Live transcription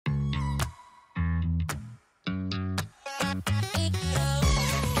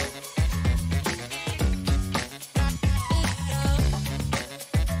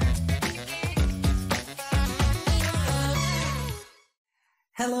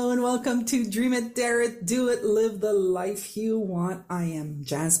Hello and welcome to Dream It, Dare It, Do It, Live the Life You Want. I am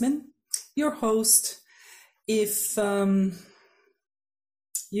Jasmine, your host. If you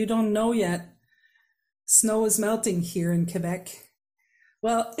don't know yet, snow is melting here in Quebec.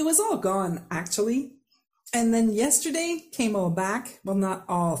 Well, it was all gone actually. And then yesterday came all back. Well, not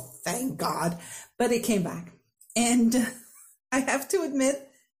all, thank God, but it came back. And I have to admit,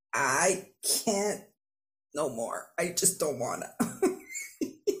 I can't no more. I just don't want to.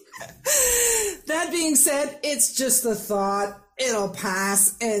 That being said, it's just a thought. It'll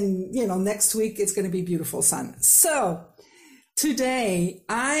pass. And, next week it's going to be beautiful sun. So today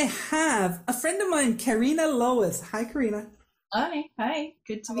I have a friend of mine, Carina Loweth. Hi, Carina. Hi.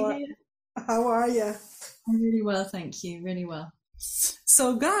 Good to be here. How are you? I'm really well, thank you. Really well.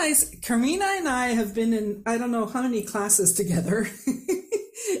 So guys, Carina and I have been in, I don't know how many classes together.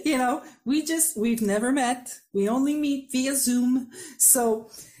 We've never met. We only meet via Zoom. So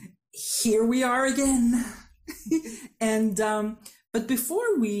here we are again. And, but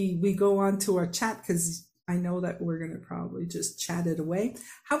before we go on to our chat, because I know that we're going to probably just chat it away.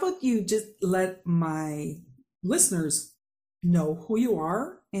 How about you just let my listeners know who you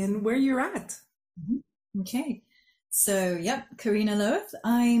are and where you're at? Okay. So, Carina Loweth.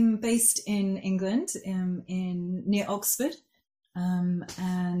 I'm based in England, in near Oxford.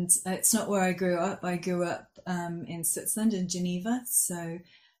 And it's not where I grew up. I grew up in Switzerland, in Geneva. So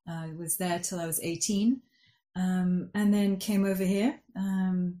I was there till I was 18. And then came over here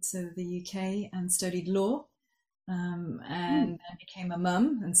to the UK and studied law. And then became a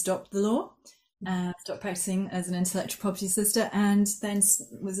mum and stopped the law. Stopped practicing as an intellectual property solicitor, and then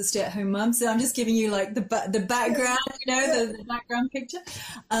was a stay-at-home mum. So I'm just giving you like the background, the background picture.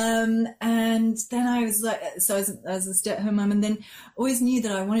 And then I was like, so I was a stay-at-home mum, and then always knew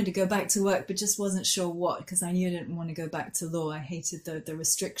that I wanted to go back to work, but just wasn't sure what, because I knew I didn't want to go back to law. I hated the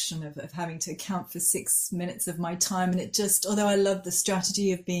restriction of having to account for 6 minutes of my time, and it just, although I loved the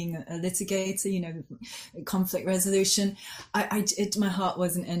strategy of being a litigator, conflict resolution, my heart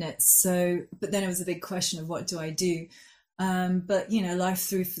wasn't in it. So, but then it was a big question of what do I do? But life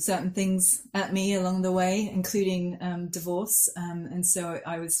threw certain things at me along the way, including divorce. And so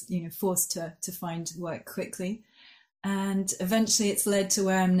I was, forced to find work quickly. And eventually it's led to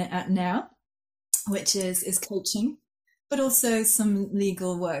where I'm at now, which is coaching, but also some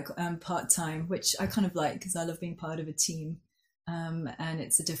legal work part-time, which I kind of like because I love being part of a team. And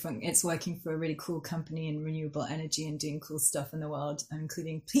it's working for a really cool company in renewable energy and doing cool stuff in the world,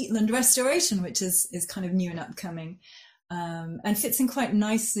 including peatland restoration, which is kind of new and upcoming, and fits in quite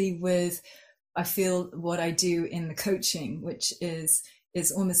nicely with, I feel, what I do in the coaching, which is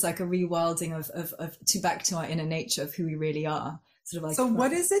almost like a rewilding of back to our inner nature of who we really are. Sort of like. So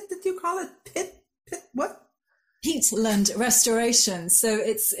what is it that you call it? Pit what? Peatland restoration. So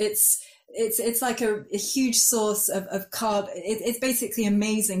it's like a huge source of carbon. It's basically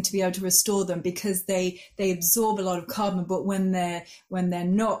amazing to be able to restore them because they absorb a lot of carbon, but when they're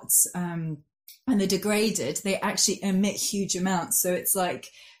not, when they're degraded, they actually emit huge amounts. So it's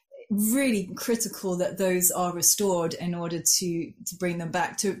like really critical that those are restored in order to bring them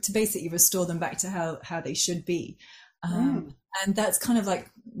back to basically restore them back to how they should be. And that's kind of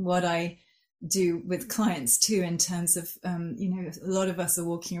like what I do with clients too, in terms of, a lot of us are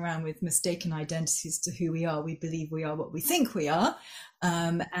walking around with mistaken identities to who we are. We believe we are what we think we are.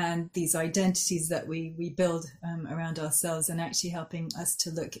 And these identities that we build around ourselves, and actually helping us to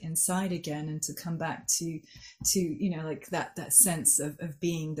look inside again and to come back to like that sense of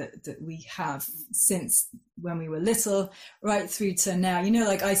being that we have since when we were little right through to now.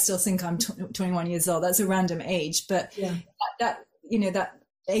 Like I still think I'm 21 years old. That's a random age, but that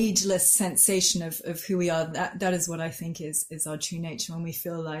ageless sensation of who we are, that is what I think is our true nature, when we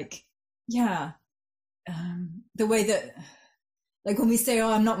feel like the way that, like when we say,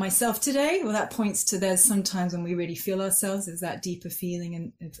 oh, I'm not myself today, well, that points to there's sometimes when we really feel ourselves is that deeper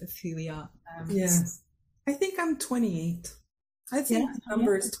feeling of who we are. I think I'm 28. I think the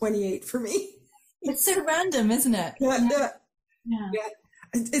number is 28 for me. It's so random, isn't it? Yeah.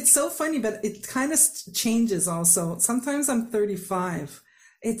 It's so funny, but it kind of changes also. Sometimes I'm 35.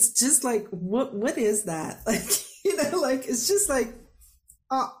 It's just like, what is that? Like, it's just like,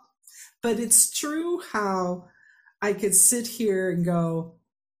 oh, but it's true how I could sit here and go,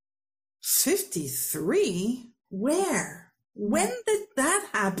 53? Where? When did that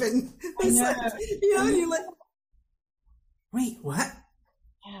happen? It's like, you're like, wait, what?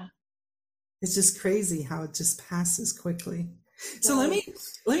 Yeah. It's just crazy how it just passes quickly. So let me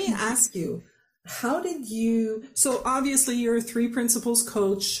ask you, how did you, so obviously you're a 3 principles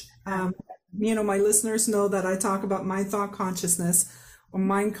coach. My listeners know that I talk about my thought consciousness.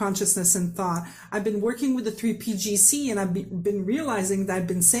 mind, consciousness, and thought. I've been working with the 3PGC, and I've been realizing that I've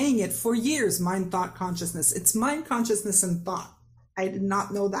been saying it for years, mind, thought, consciousness. It's mind, consciousness, and thought. I did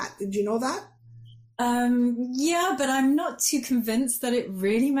not know that. Did you know that? Yeah, but I'm not too convinced that it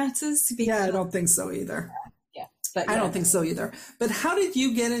really matters. Yeah, I don't think so either. Yeah, but I don't think so either. But how did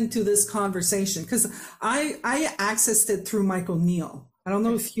you get into this conversation? Because I accessed it through Michael Neal. I don't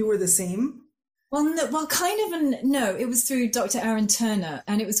know if you were the same. Well, no, no, it was through Dr. Aaron Turner,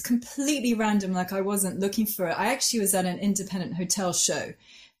 and it was completely random. Like, I wasn't looking for it. I actually was at an independent hotel show,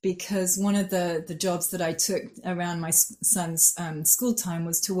 because one of the jobs that I took around my son's school time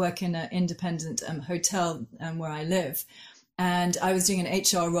was to work in an independent hotel where I live. And I was doing an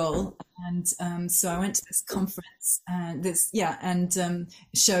HR role. And so I went to this conference and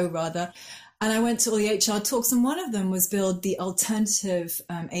show rather. And I went to all the HR talks, and one of them was Build the Alternative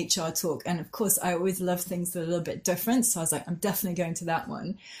HR talk. And of course, I always love things that are a little bit different. So I was like, I'm definitely going to that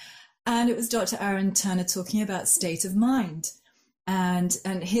one. And it was Dr. Aaron Turner talking about state of mind. And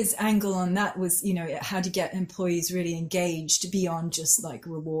his angle on that was, you know, how to get employees really engaged beyond just like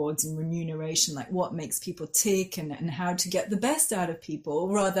rewards and remuneration, like what makes people tick and how to get the best out of people,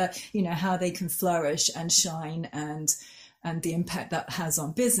 rather, you know, how they can flourish and shine and the impact that has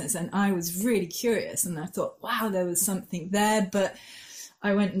on business. And I was really curious, and I thought, wow, there was something there. But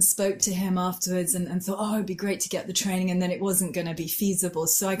I went and spoke to him afterwards and thought, oh, it'd be great to get the training. And then it wasn't going to be feasible.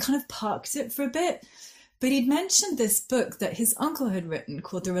 So I kind of parked it for a bit. But he'd mentioned this book that his uncle had written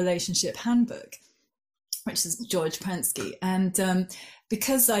called The Relationship Handbook, which is George Pransky. And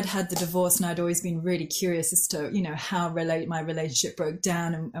because I'd had the divorce and I'd always been really curious as to, you know, how my relationship broke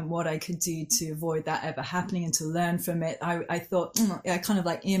down and what I could do to avoid that ever happening and to learn from it, I thought, I kind of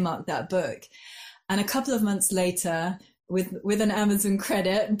like earmarked that book. And a couple of months later, with an Amazon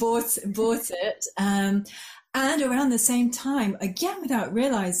credit, bought it. And around the same time, again, without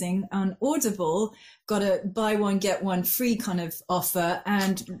realizing, on Audible, got a buy one, get one free kind of offer.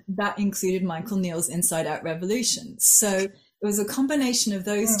 And that included Michael Neal's Inside Out Revolution. So it was a combination of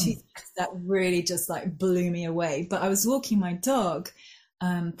those two things that really just like blew me away. But I was walking my dog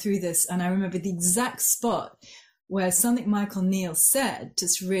through this, and I remember the exact spot where something Michael Neal said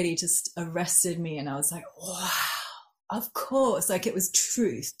just really just arrested me. And I was like, wow. Of course, like it was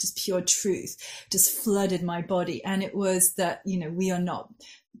truth, just pure truth, just flooded my body. And it was that, you know, we are not,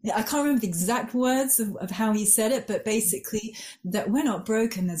 I can't remember the exact words of how he said it, but basically that we're not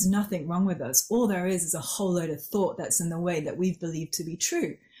broken. There's nothing wrong with us. All there is a whole load of thought that's in the way that we've believed to be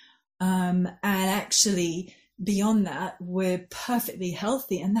true. And actually beyond that, we're perfectly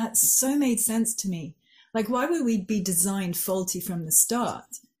healthy. And that so made sense to me. Like, why would we be designed faulty from the start?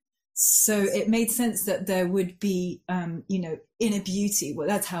 So it made sense that there would be, you know, inner beauty. Well,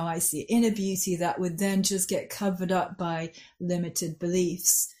 that's how I see it. Inner beauty that would then just get covered up by limited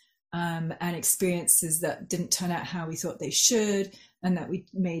beliefs and experiences that didn't turn out how we thought they should, and that we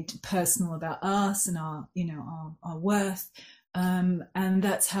made personal about us and our, you know, our worth. And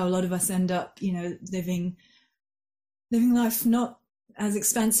that's how a lot of us end up, you know, living life not as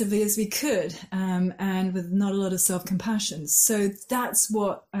expansively as we could, and with not a lot of self-compassion. So that's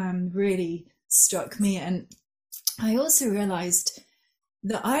what really struck me. And I also realized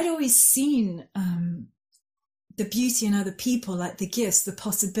that I'd always seen the beauty in other people, like the gifts, the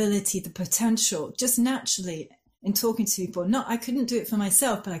possibility, the potential, just naturally in talking to people. I couldn't do it for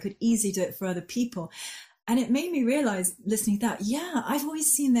myself, but I could easily do it for other people. And it made me realize, listening to that, yeah, I've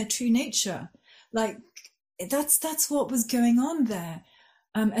always seen their true nature. Like, that's what was going on there.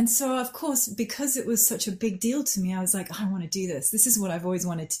 And so, of course, because it was such a big deal to me, I was like, I want to do this. This is what I've always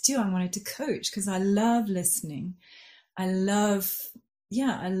wanted to do. I wanted to coach because I love listening. I love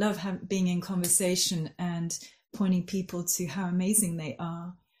being in conversation and pointing people to how amazing they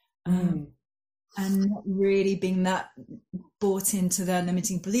are. And not really being that bought into their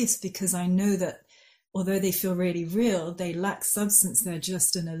limiting beliefs, because I know that although they feel really real, they lack substance. They're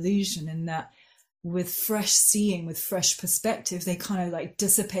just an illusion, and that with fresh seeing, with fresh perspective, they kind of like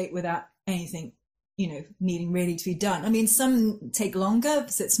dissipate without anything, you know, needing really to be done. I mean, some take longer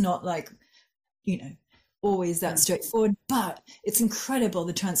because it's not like, you know, always that straightforward, but it's incredible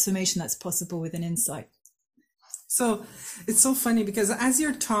the transformation that's possible with an insight. So it's so funny because as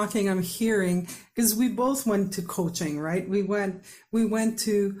you're talking, I'm hearing, because we both went to coaching, right? We went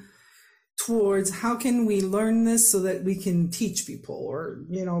towards how can we learn this so that we can teach people or,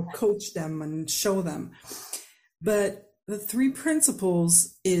 you know, coach them and show them. But the 3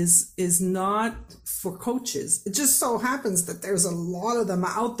 principles is not for coaches. It just so happens that there's a lot of them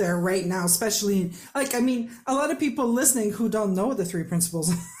out there right now, especially like, I mean, a lot of people listening who don't know the 3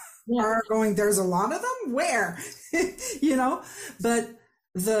 principles are going, there's a lot of them? Where? You know, but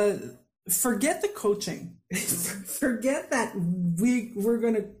forget the coaching. Forget that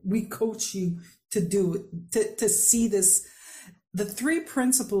we coach you to do it, to see this. The 3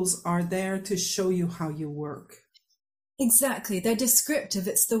 principles are there to show you how you work. Exactly. They're descriptive.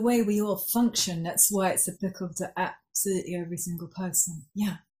 It's the way we all function. That's why it's applicable to absolutely every single person.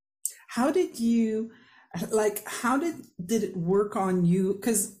 Yeah. How did you, how did it work on you?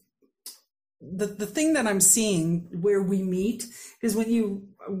 Because the thing that I'm seeing where we meet is when you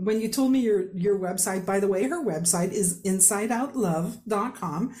told me your website, by the way, her website is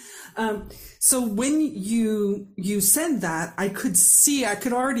insideoutlove.com. So when you said that, I could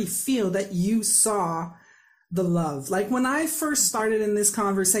already feel that you saw the love. Like when I first started in this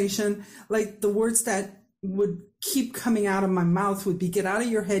conversation, like the words that would keep coming out of my mouth would be, get out of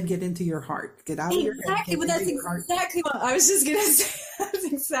your head, get into your heart, get out of your head. Exactly. Well, that's exactly what I was just going to say. That's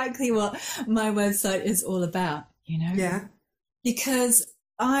exactly what my website is all about, Yeah. Because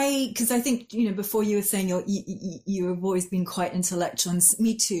I think, before you were saying you have always been quite intellectual, and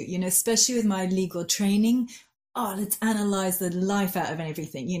me too, especially with my legal training. Oh, let's analyze the life out of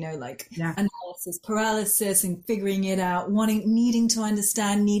everything, analysis paralysis and figuring it out, needing to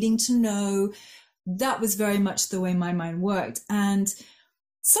understand, needing to know. That was very much the way my mind worked. And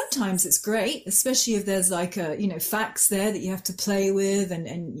sometimes it's great, especially if there's facts there that you have to play with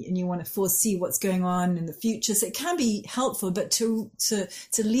and you want to foresee what's going on in the future. So it can be helpful, but to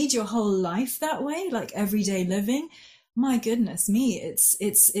lead your whole life that way, like everyday living, my goodness me,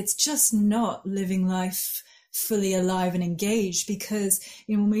 it's just not living life fully alive and engaged, because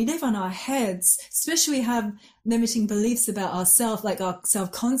when we live on our heads, especially we have limiting beliefs about ourselves, like our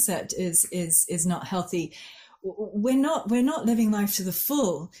self-concept is not healthy. We're not living life to the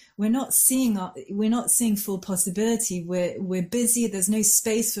full. We're not seeing full possibility. We're busy. There's no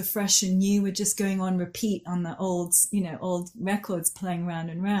space for fresh and new. We're just going on repeat on the old records playing round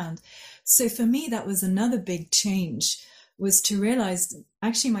and round. So for me, that was another big change, was to realize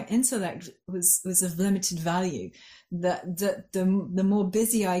actually my intellect was of limited value, that the more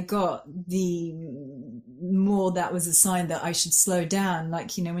busy I got, the more that was a sign that I should slow down. Like,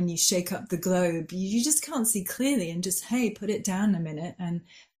 when you shake up the globe, you just can't see clearly, and just, hey, put it down a minute and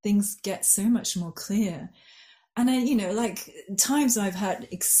things get so much more clear. And I, times I've had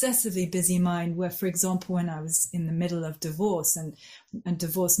excessively busy mind where, for example, when I was in the middle of divorce and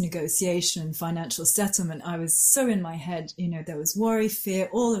divorce negotiation and financial settlement, I was so in my head, there was worry, fear,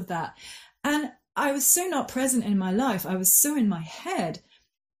 all of that. And I was so not present in my life. I was so in my head,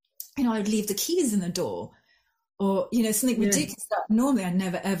 I'd leave the keys in the door, or, something ridiculous that normally I'd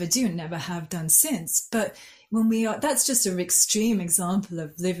never, ever do and never have done since. But that's just an extreme example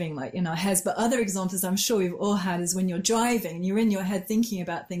of living like in our heads. But other examples I'm sure we've all had is when you're driving and you're in your head thinking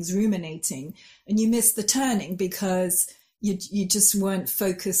about things, ruminating, and you miss the turning because you just weren't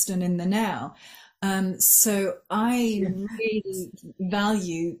focused and in the now. So I really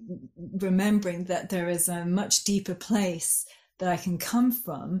value remembering that there is a much deeper place that I can come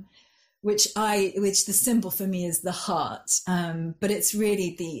from, which the symbol for me is the heart. But it's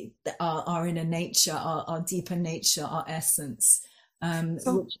really our inner nature, our deeper nature, our essence,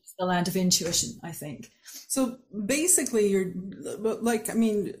 which is the land of intuition, I think. So basically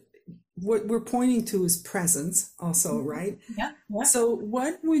what we're pointing to is presence also, right? Yeah. So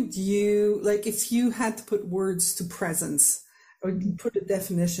what would you, if you had to put words to presence, or put a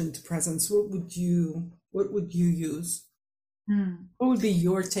definition to presence, what would you use? What would be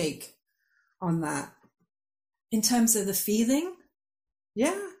your take on that? In terms of the feeling?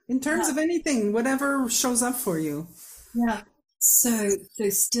 Yeah, in terms of anything, whatever shows up for you. Yeah. So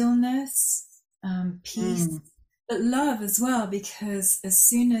stillness, peace, but love as well, because as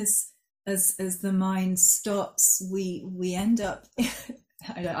soon as the mind stops, we end up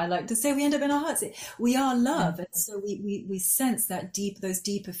I like to say we end up in our hearts. We are love, and so we sense those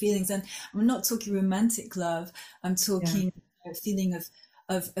deeper feelings. And I'm not talking romantic love. I'm talking a feeling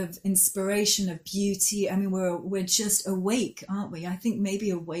of inspiration, of beauty. I mean, we're just awake, aren't we? I think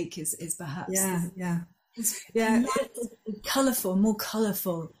maybe awake is perhaps colorful, more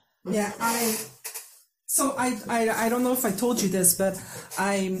colorful. Yeah, I don't know if I told you this, but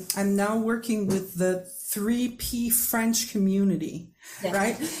I'm now working with the 3P French community,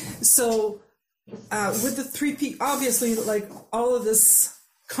 right? So with the 3P, obviously, like all of this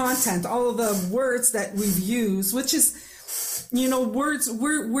content, all of the words that we've used, which is, words,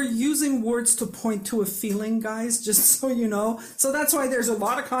 we're using words to point to a feeling, guys, just so you know. So that's why there's a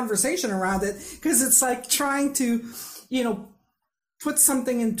lot of conversation around it, because it's like trying to, put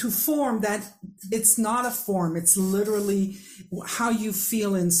something into form that it's not a form. It's literally how you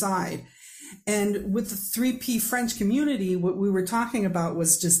feel inside. And with the 3P French community, what we were talking about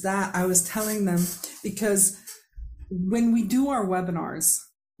was just that. I was telling them, because when we do our webinars,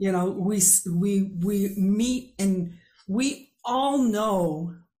 you know, we meet and we all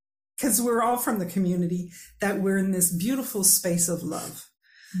know, because we're all from the community, that we're in this beautiful space of love.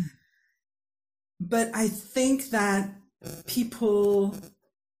 But I think that people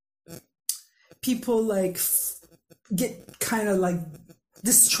like get kind of like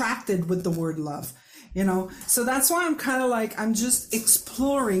distracted with the word love, you know? So that's why I'm kind of like, I'm just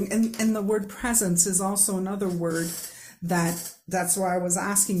exploring. And the word presence is also another word that's why I was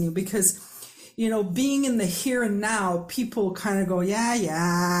asking you, because, you know, being in the here and now, people kind of go, yeah, you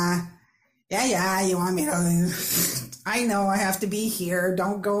want me to, I know I have to be here.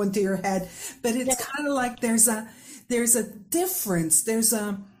 Don't go into your head. But it's kind of like, there's a difference. There's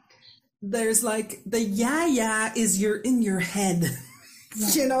like the is you're in your head,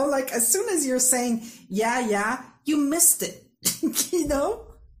 you know, like as soon as you're saying, you missed it, you know?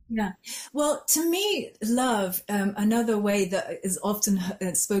 Yeah. Well, to me, love, another way that is often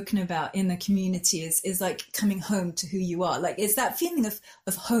spoken about in the community is like coming home to who you are. Like it's that feeling of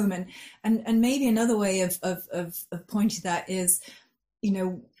home. And maybe another way of pointing that is, you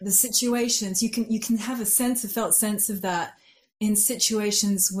know, the situations you can have felt sense of that in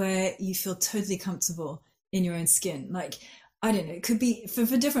situations where you feel totally comfortable in your own skin. Like, I don't know, it could be for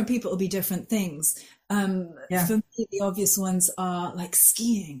different people, it'll be different things. For me, the obvious ones are like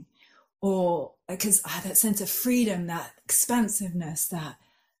skiing, or because I have that sense of freedom, that expansiveness, that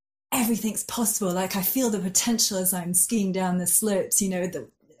everything's possible. Like I feel the potential as I'm skiing down the slopes, you know,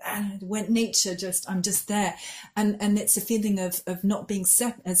 when nature I'm just there. And it's a feeling of not being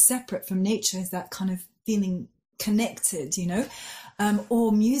as separate from nature, as that kind of feeling connected, you know.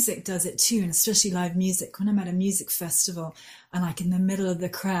 Or music does it too, and especially live music. When I'm at a music festival and like in the middle of the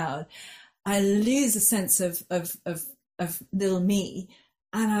crowd, I lose a sense of little me,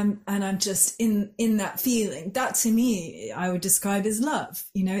 and I'm just in that feeling. That to me, I would describe as love.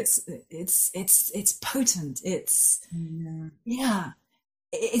 You know, it's potent. It's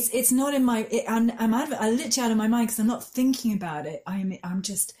It's not in my. I'm out of it. I'm literally out of my mind because I'm not thinking about it. I'm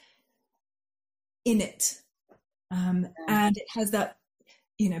just in it. And it has that,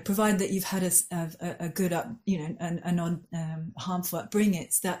 you know, provided that you've had a good a non harmful upbringing,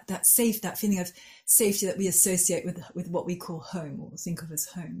 it's that feeling of safety that we associate with what we call home, or think of as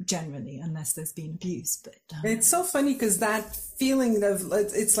home generally, unless there's been abuse. But it's so funny because that feeling of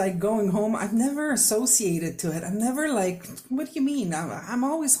it's like going home, I've never associated to it. I'm never like, what do you mean? I'm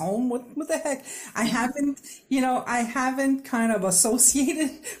always home. What the heck? I haven't kind of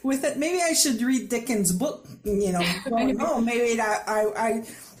associated with it. Maybe I should read Dickens' book, you know, going home. Maybe I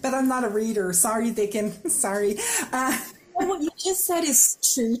but I'm not a reader. Sorry, Dickens. Sorry. Well, what you just said is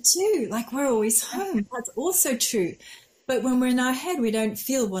true too. Like we're always home. That's also true. But when we're in our head, we don't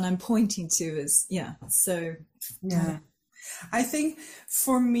feel what I'm pointing to as, So, yeah. I think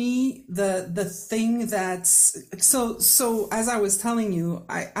for me, the thing that's so as I was telling you,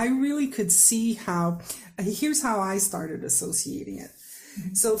 I really could see how, here's how I started associating it.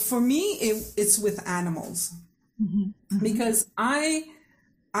 Mm-hmm. So for me, it's with animals, because I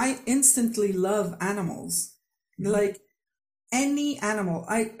instantly love animals, like any animal.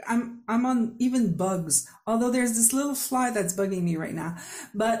 I'm on even bugs, although there's this little fly that's bugging me right now,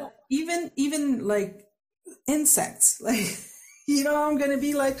 but even like insects, like, you know, I'm going to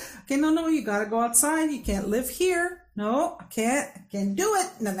be like, okay, no, you got to go outside. You can't live here. No, I can't do it.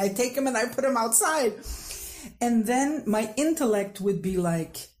 And then I take them and I put them outside. And then my intellect would be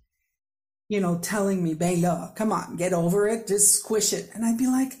like, you know, telling me, Bela, come on, get over it. Just squish it. And I'd be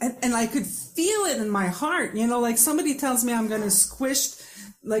like, and I could feel it in my heart, you know, like somebody tells me I'm going to squish,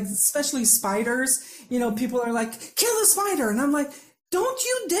 like, especially spiders, you know, people are like, kill the spider. And I'm like, don't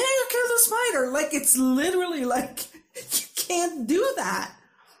you dare kill the spider. Like, it's literally like, you can't do that.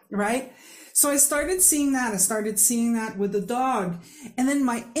 Right. So I started seeing that. I started seeing that with the dog. And then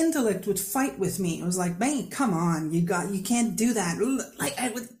my intellect would fight with me. It was like, man, come on. You can't do that. Like I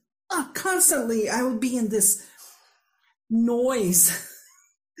would constantly, I would be in this noise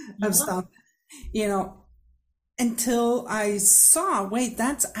of stuff, you know, until I saw, wait,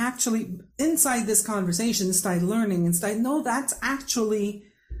 that's actually inside this conversation, started learning and started, no, that's actually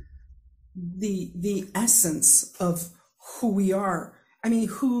the essence of who we are. I mean,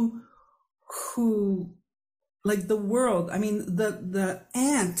 who like the world. I mean, the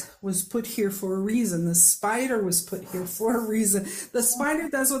ant was put here for a reason. The spider was put here for a reason. The spider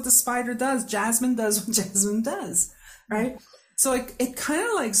does what the spider does. Jasmine does what Jasmine does, right? So it kind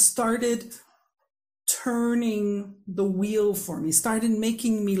of like started turning the wheel for me, started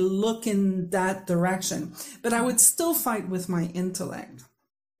making me look in that direction. But I would still fight with my intellect.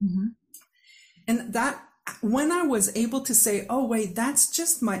 Mm-hmm. And that, when I was able to say, oh, wait, that's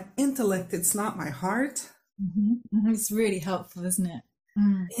just my intellect, it's not my heart. Mm-hmm. Mm-hmm. It's really helpful, isn't it?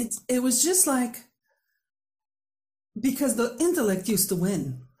 Mm. It was just like, because the intellect used to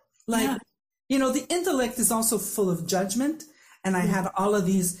win. Like, Yeah. you know, the intellect is also full of judgment. And I had all of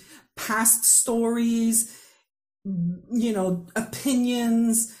these past stories, you know,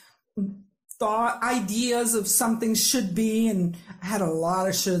 opinions, thought, ideas of something should be. And I had a lot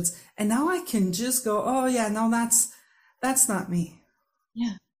of shoulds. And now I can just go, oh yeah, no, that's not me.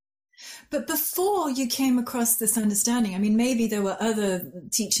 Yeah. But before you came across this understanding, I mean, maybe there were other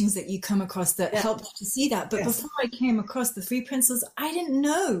teachings that you come across that helped you to see that. But before I came across the three principles, I didn't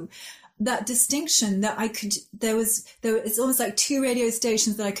know that distinction, that I could, it's almost like two radio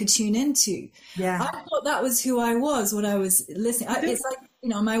stations that I could tune into. Yeah. I thought that was who I was, what I was listening. It's like, you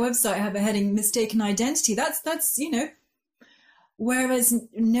know, on my website, I have a heading, mistaken identity. That's, you know, whereas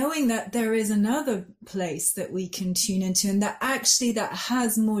knowing that there is another place that we can tune into and that actually that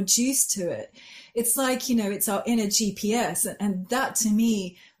has more juice to it. It's like, you know, it's our inner GPS. And that to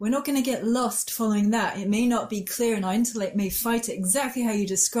me, we're not going to get lost following that. It may not be clear and our intellect may fight it exactly how you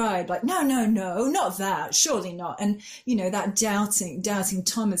described. Like, no, not that. Surely not. And, you know, that doubting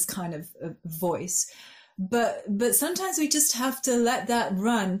Thomas kind of voice. But sometimes we just have to let that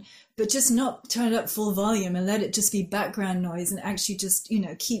run, but just not turn it up full volume and let it just be background noise and actually just, you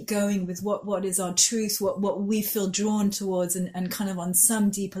know, keep going with what is our truth, what we feel drawn towards and kind of on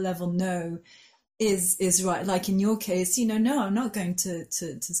some deeper level know is right. Like in your case, you know, no, I'm not going to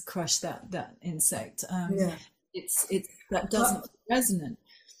crush that insect. It's that doesn't feel resonant.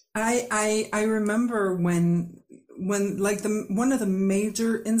 I remember when like one of the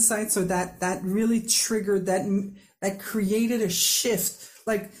major insights, or that really triggered, that created a shift,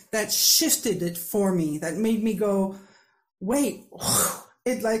 like that shifted it for me, that made me go, wait,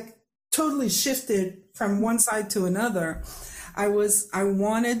 it like totally shifted from one side to another. I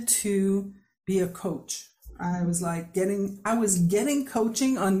wanted to be a coach. I was getting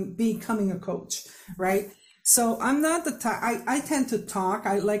coaching on becoming a coach, right? So I'm not the type, I tend to talk.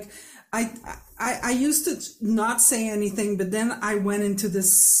 I used to not say anything, but then I went into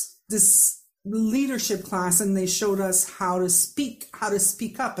this leadership class and they showed us how to speak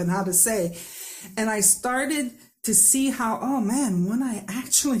up and how to say. And I started to see how, oh man, when I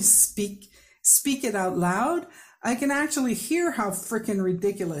actually speak it out loud, I can actually hear how freaking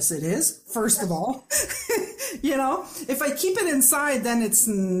ridiculous it is, first of all. You know, if I keep it inside, then it's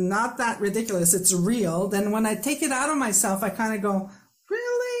not that ridiculous. It's real. Then when I take it out of myself, I kind of go,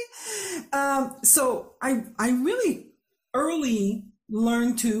 really? So I really early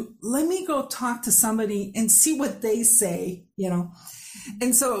learned to let me go talk to somebody and see what they say, you know.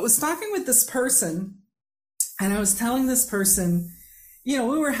 And so it was talking with this person, and I was telling this person, you know,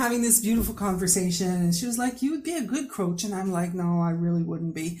 we were having this beautiful conversation, and she was like, you would be a good coach. And I'm like, no, I really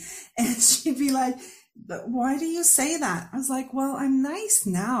wouldn't be. And she'd be like, but why do you say that? I was like, well, I'm nice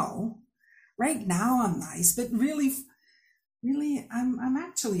now. Right now I'm nice, but really, I'm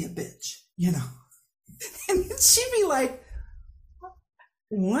actually a bitch, you know. And she'd be like,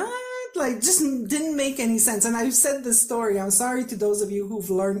 what? Like, just didn't make any sense. And I've said this story. I'm sorry to those of you who've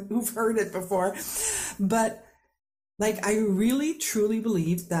heard it before, but like, I really truly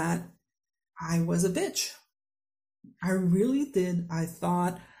believed that I was a bitch. I really did. I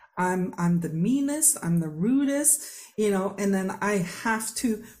thought I'm the meanest, I'm the rudest, you know, and then I have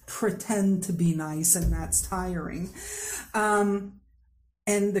to pretend to be nice, and that's tiring. And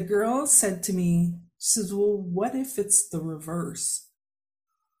the girl said to me, she says, well, what if it's the reverse?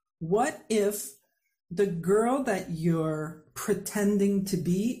 What if the girl that you're pretending to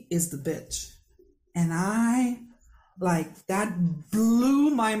be is the bitch? And that blew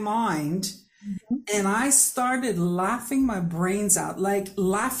my mind. Mm-hmm. And I started laughing my brains out, like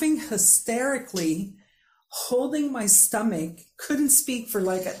laughing hysterically, holding my stomach, couldn't speak for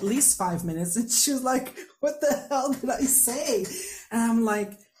like at least 5 minutes. And she was like, what the hell did I say? And I'm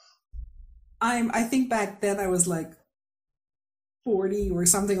like, I think back then I was like 40 or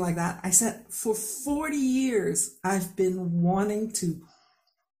something like that. I said, for 40 years, I've been wanting to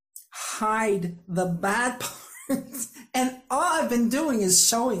hide the bad parts. And all I've been doing is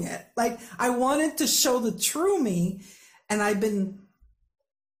showing it. Like, I wanted to show the true me, and I've been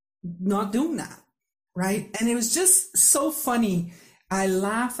not doing that, right? And it was just so funny. I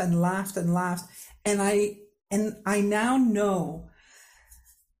laughed and laughed and laughed. And I now know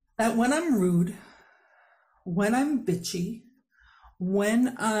that when I'm rude, when I'm bitchy,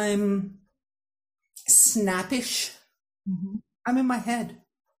 when I'm snappish, Mm-hmm. I'm in my head.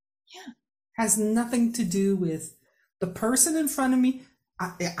 Yeah. Has nothing to do with the person in front of me.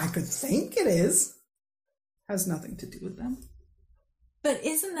 I could think it is. Has nothing to do with them. But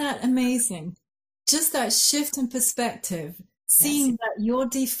isn't that amazing? Just that shift in perspective, seeing that your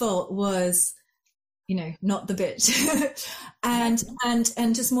default was, not the bitch.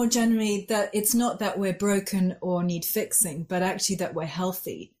 and just more generally that it's not that we're broken or need fixing, but actually that we're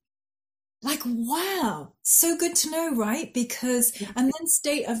healthy. Like, wow, so good to know, right? Because, and then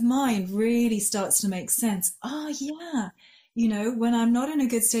state of mind really starts to make sense. Oh, yeah. When I'm not in a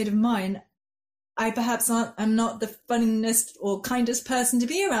good state of mind, I'm not the funniest or kindest person to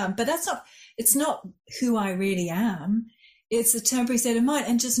be around, but it's not who I really am. It's a temporary state of mind.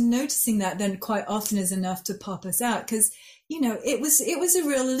 And just noticing that then quite often is enough to pop us out. Because, it was a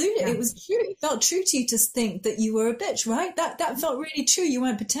real illusion. Yeah. It was true. It felt true to you to think that you were a bitch, right? That felt really true. You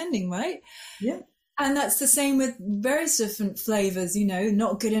weren't pretending, right? Yeah. And that's the same with various different flavors,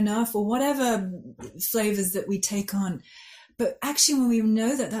 not good enough or whatever flavors that we take on. But actually, when we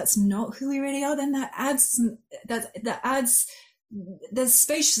know that that's not who we really are, then that adds there's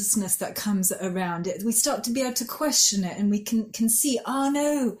spaciousness that comes around it. We start to be able to question it, and we can see,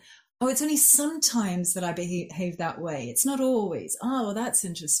 it's only sometimes that I behave that way. It's not always. Oh, well, that's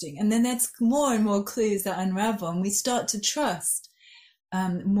interesting. And then there's more and more clues that unravel, and we start to trust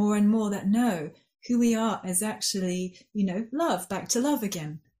more and more that no, who we are is actually, love, back to love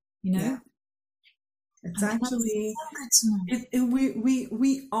again, Yeah. It's actually,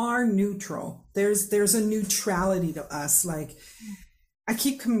 we are neutral. There's a neutrality to us. Like, I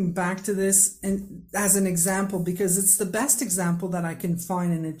keep coming back to this and as an example, because it's the best example that I can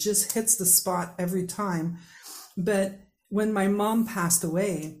find, and it just hits the spot every time. But when my mom passed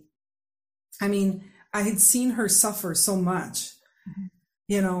away, I mean, I had seen her suffer so much,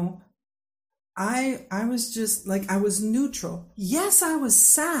 I was just like, I was neutral. Yes, I was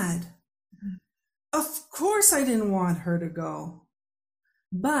sad. Of course I didn't want her to go,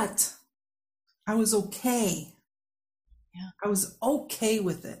 but I was okay. Yeah. I was okay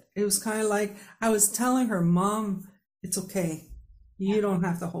with it. It was kind of like I was telling her, Mom, it's okay. You don't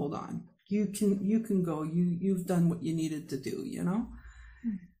have to hold on. You can go. You've done what you needed to do,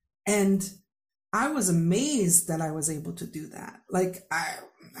 Mm-hmm. And I was amazed that I was able to do that. Like,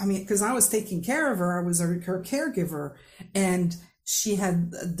 I mean, because I was taking care of her. I was her caregiver, and she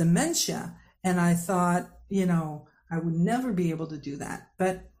had dementia. And I thought, I would never be able to do that.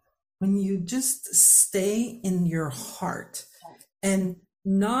 But when you just stay in your heart and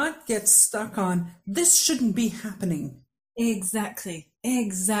not get stuck on, this shouldn't be happening. Exactly.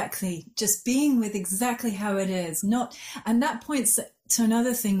 Just being with exactly how it is. And that points to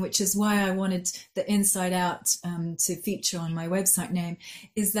another thing, which is why I wanted the Inside Out to feature on my website name,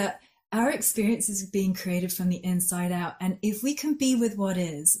 is that our experience is being created from the inside out. And if we can be with what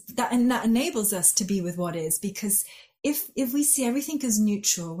is, that enables us to be with what is, because if we see everything as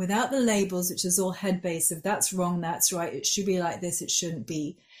neutral without the labels, which is all head-based, if that's wrong, that's right, it should be like this, it shouldn't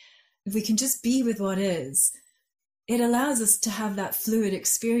be. If we can just be with what is, it allows us to have that fluid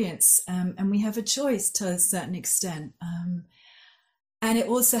experience, and we have a choice to a certain extent. And it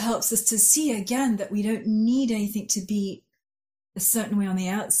also helps us to see again that we don't need anything to be a certain way on the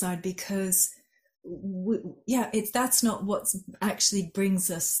outside, because that's not what actually brings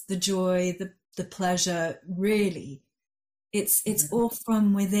us the joy, the pleasure, really. It's all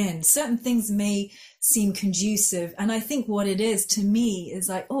from within. Certain things may seem conducive, and I think what it is to me is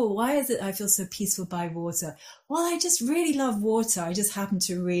like, why is it I feel so peaceful by water? Well, I just really love water. I just happen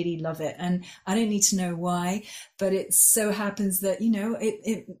to really love it, and I don't need to know why, but it so happens that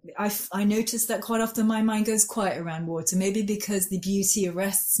I notice that quite often my mind goes quiet around water, maybe because the beauty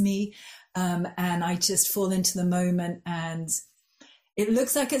arrests me, and I just fall into the moment, and it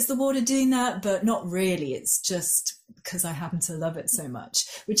looks like it's the water doing that, but not really. It's just because I happen to love it so much,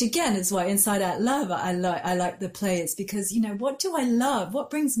 which again is why Inside Out Love, I like the play. It's because, what do I love?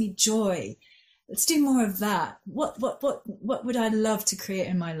 What brings me joy? Let's do more of that. What would I love to create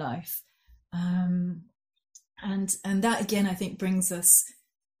in my life? And that again, I think brings us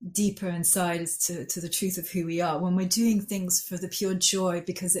deeper inside as to the truth of who we are when we're doing things for the pure joy,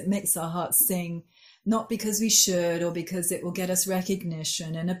 because it makes our hearts sing, not because we should or because it will get us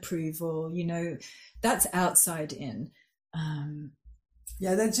recognition and approval. That's outside in.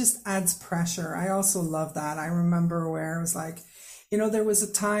 That just adds pressure. I also love that. I remember where I was like, there was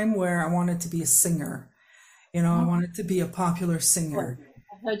a time where I wanted to be a singer. I wanted to be a popular singer.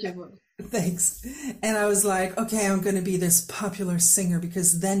 I heard your voice. Thanks. And I was like, okay, I'm going to be this popular singer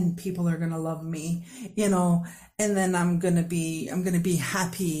because then people are going to love me, you know, and then I'm going to be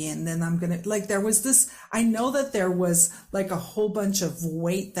happy. And then I'm going to, like, there was this, I know that there was like a whole bunch of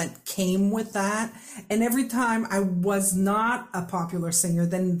weight that came with that. And every time I was not a popular singer,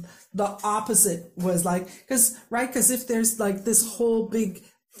 then the opposite was like, because if there's like this whole big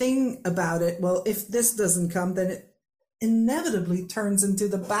thing about it, well, if this doesn't come, then it inevitably turns into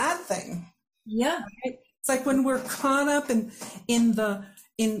the bad thing. Yeah. Right? It's like when we're caught up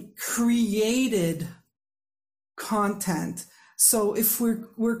in created content. So if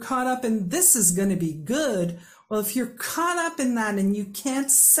we're caught up in this is going to be good, well, if you're caught up in that and you can't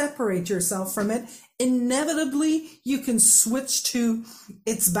separate yourself from it, inevitably you can switch to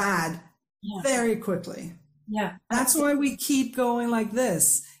it's bad very quickly. Yeah. That's why we keep going like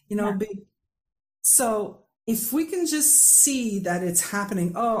this, you know. Yeah. So if we can just see that it's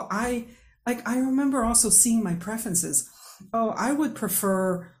happening, I remember also seeing my preferences. Oh, I would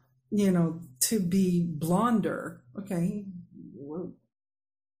prefer, you know, to be blonder. Okay, we'll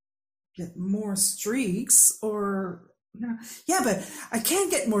get more streaks, or, you know, yeah, but I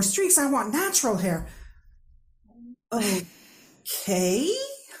can't get more streaks. I want natural hair. Okay,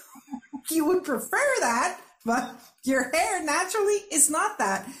 you would prefer that, but your hair naturally is not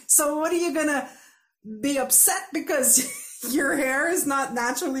that. So what are you gonna be upset because your hair is not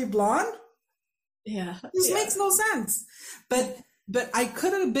naturally blonde? Yeah. This makes no sense. But I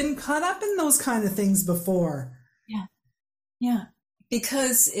could have been caught up in those kind of things before. Yeah. Yeah.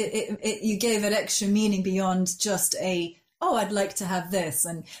 Because you gave it extra meaning beyond just I'd like to have this.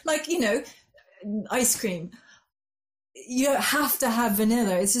 And like, you know, ice cream. You don't have to have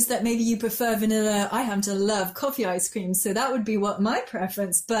vanilla. It's just that maybe you prefer vanilla. I happen to love coffee ice cream. So that would be what my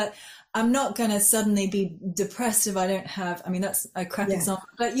preference. But I'm not going to suddenly be depressed if I don't have, I mean, that's a crap example,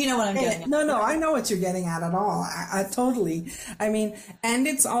 but you know what I'm getting at. No, I know what you're getting at all. I totally, I mean, and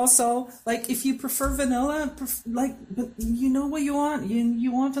it's also like, if you prefer vanilla, like, you know what you want.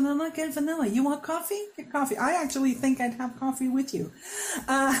 You want vanilla, get vanilla. You want coffee, get coffee. I actually think I'd have coffee with you.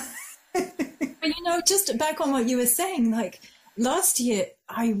 But you know, just back on what you were saying, like last year,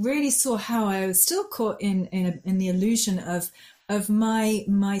 I really saw how I was still caught in the illusion of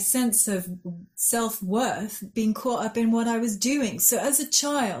my sense of self-worth being caught up in what I was doing. So as a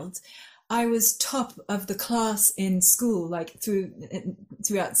child, I was top of the class in school, like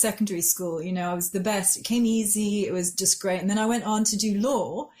throughout secondary school. You know, I was the best. It came easy. It was just great. And then I went on to do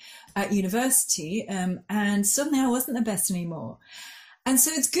law at university, and suddenly I wasn't the best anymore. And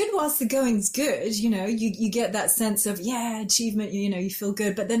so it's good whilst the going's good, you know, you get that sense of, achievement, you know, you feel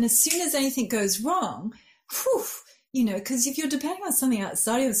good. But then as soon as anything goes wrong, you know, because if you're depending on something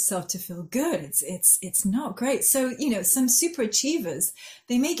outside of yourself to feel good, it's not great. So, you know, some super achievers,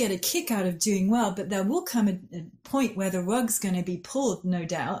 they may get a kick out of doing well, but there will come a point where the rug's going to be pulled, no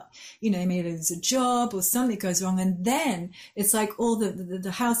doubt. You know, maybe there's a job or something goes wrong, and then it's like all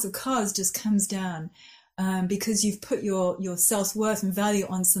the house of cards just comes down. Because you've put your self-worth and value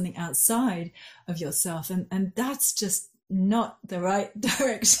on something outside of yourself, and that's just not the right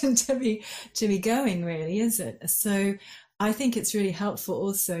direction to be going, really, is it? So I think it's really helpful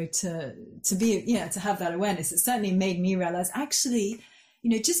also to have that awareness. It certainly made me realize, actually, you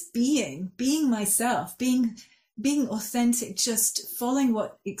know, just being myself, being authentic, just following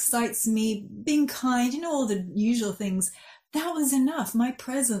what excites me, being kind, you know, all the usual things, that was enough. My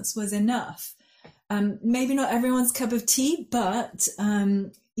presence was enough. Maybe not everyone's cup of tea, but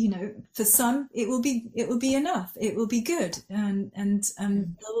you know, for some it will be enough. It will be good, and there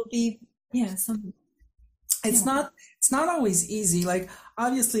will be some. It's not always easy. Like,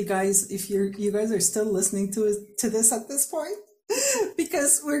 obviously, guys, if you guys are still listening to this at this point,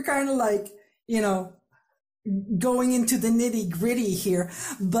 because we're kind of like, you know, going into the nitty gritty here.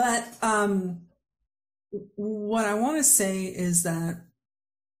 But what I want to say is that,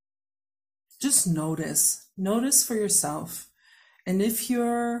 just notice for yourself. And if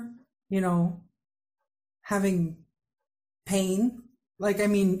you're, you know, having pain, like, I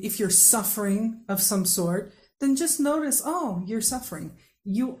mean, if you're suffering of some sort, then just notice, you're suffering.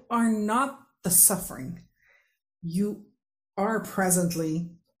 You are not the suffering. You are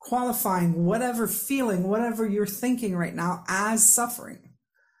presently qualifying whatever feeling, whatever you're thinking right now as suffering.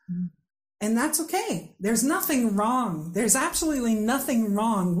 Mm-hmm. And that's okay. There's nothing wrong. There's absolutely nothing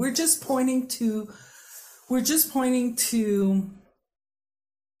wrong. We're just pointing to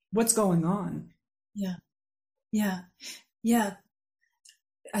what's going on. Yeah.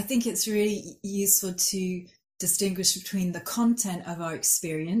 I think it's really useful to distinguish between the content of our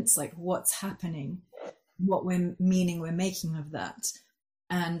experience, like what's happening, what we're making of that,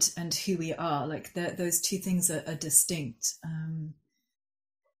 and who we are. Like those two things are distinct,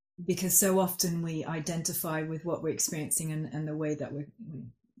 because so often we identify with what we're experiencing and the way that we're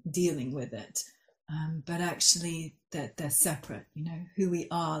dealing with it. But actually they're separate, who we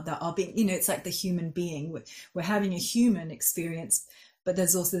are, that our being, it's like the human being. We're having a human experience, but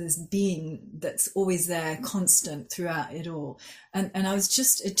there's also this being that's always there, constant throughout it all. And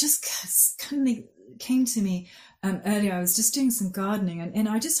it just kind of came to me earlier. I was just doing some gardening, and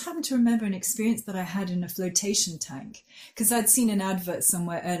I just happened to remember an experience that I had in a flotation tank, because I'd seen an advert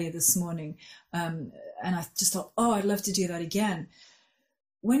somewhere earlier this morning, and I just thought, oh, I'd love to do that again.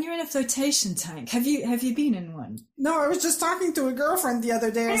 When you're in a flotation tank, have you been in one? No, I was just talking to a girlfriend the other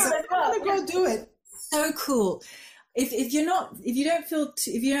day. I said, I'm gonna go do it. So cool. If you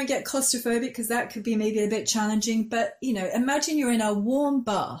don't get claustrophobic, because that could be maybe a bit challenging, but imagine you're in a warm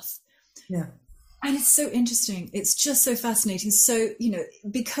bath. Yeah. And it's so interesting. It's just so fascinating. So,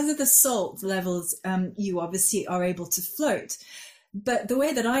 because of the salt levels, you obviously are able to float. But the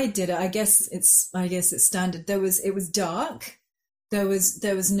way that I did it, I guess it's standard. It was dark. There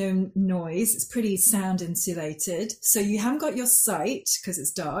was no noise. It's pretty sound insulated. So you haven't got your sight because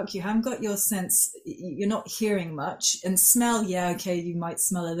it's dark. You haven't got your sense. You're not hearing much. And smell, yeah, okay, you might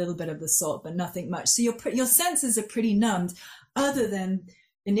smell a little bit of the salt, but nothing much. So your senses are pretty numbed, other than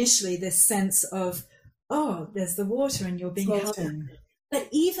initially this sense of, oh, there's the water and you're being held. But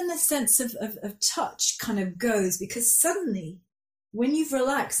even the sense of touch kind of goes, because suddenly when you've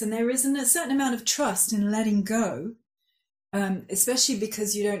relaxed and there isn't a certain amount of trust in letting go, especially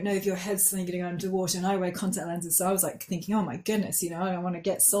because you don't know if your head's suddenly going to go underwater. And I wear contact lenses, so I was like thinking, oh my goodness, I don't want to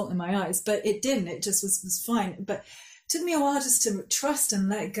get salt in my eyes. But it didn't. It just was fine. But it took me a while just to trust and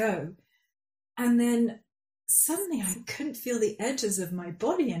let go. And then suddenly I couldn't feel the edges of my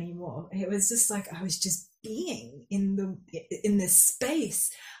body anymore. It was just like I was just being in this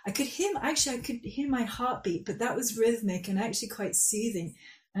space. I could hear my heartbeat, but that was rhythmic and actually quite soothing.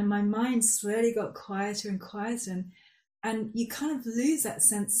 And my mind slowly got quieter and quieter. And you kind of lose that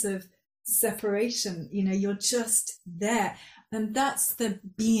sense of separation. You're just there. And that's the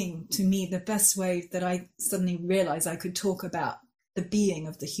being, to me, the best way that I suddenly realized I could talk about the being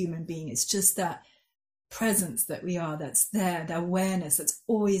of the human being. It's just that presence that we are, that's there, the awareness that's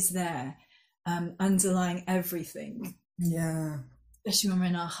always there, underlying everything. Yeah. Especially when we're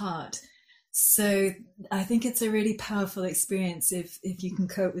in our heart. So I think it's a really powerful experience if you can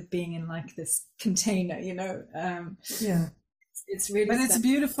cope with being in like this container, yeah, it's really. But it's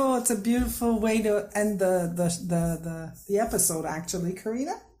beautiful. It's a beautiful way to end the episode, actually,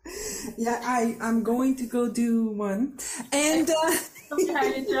 Carina. Yeah, I'm going to go do one, and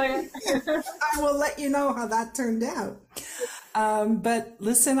okay, enjoy it. I will let you know how that turned out. But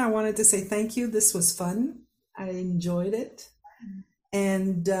listen, I wanted to say thank you. This was fun. I enjoyed it.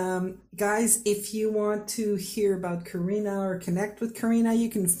 And guys, if you want to hear about Carina or connect with Carina, you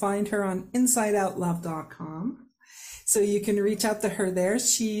can find her on insideoutlove.com. So you can reach out to her there.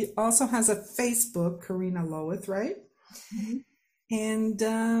 She also has a Facebook, Carina Loweth, right? Mm-hmm. And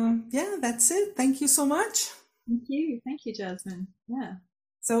yeah, that's it. Thank you so much. Thank you, Jasmine. Yeah.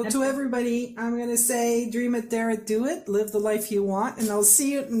 So to everybody, I'm going to say, dream it, dare it, do it, live the life you want, and I'll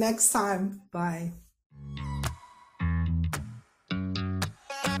see you next time. Bye.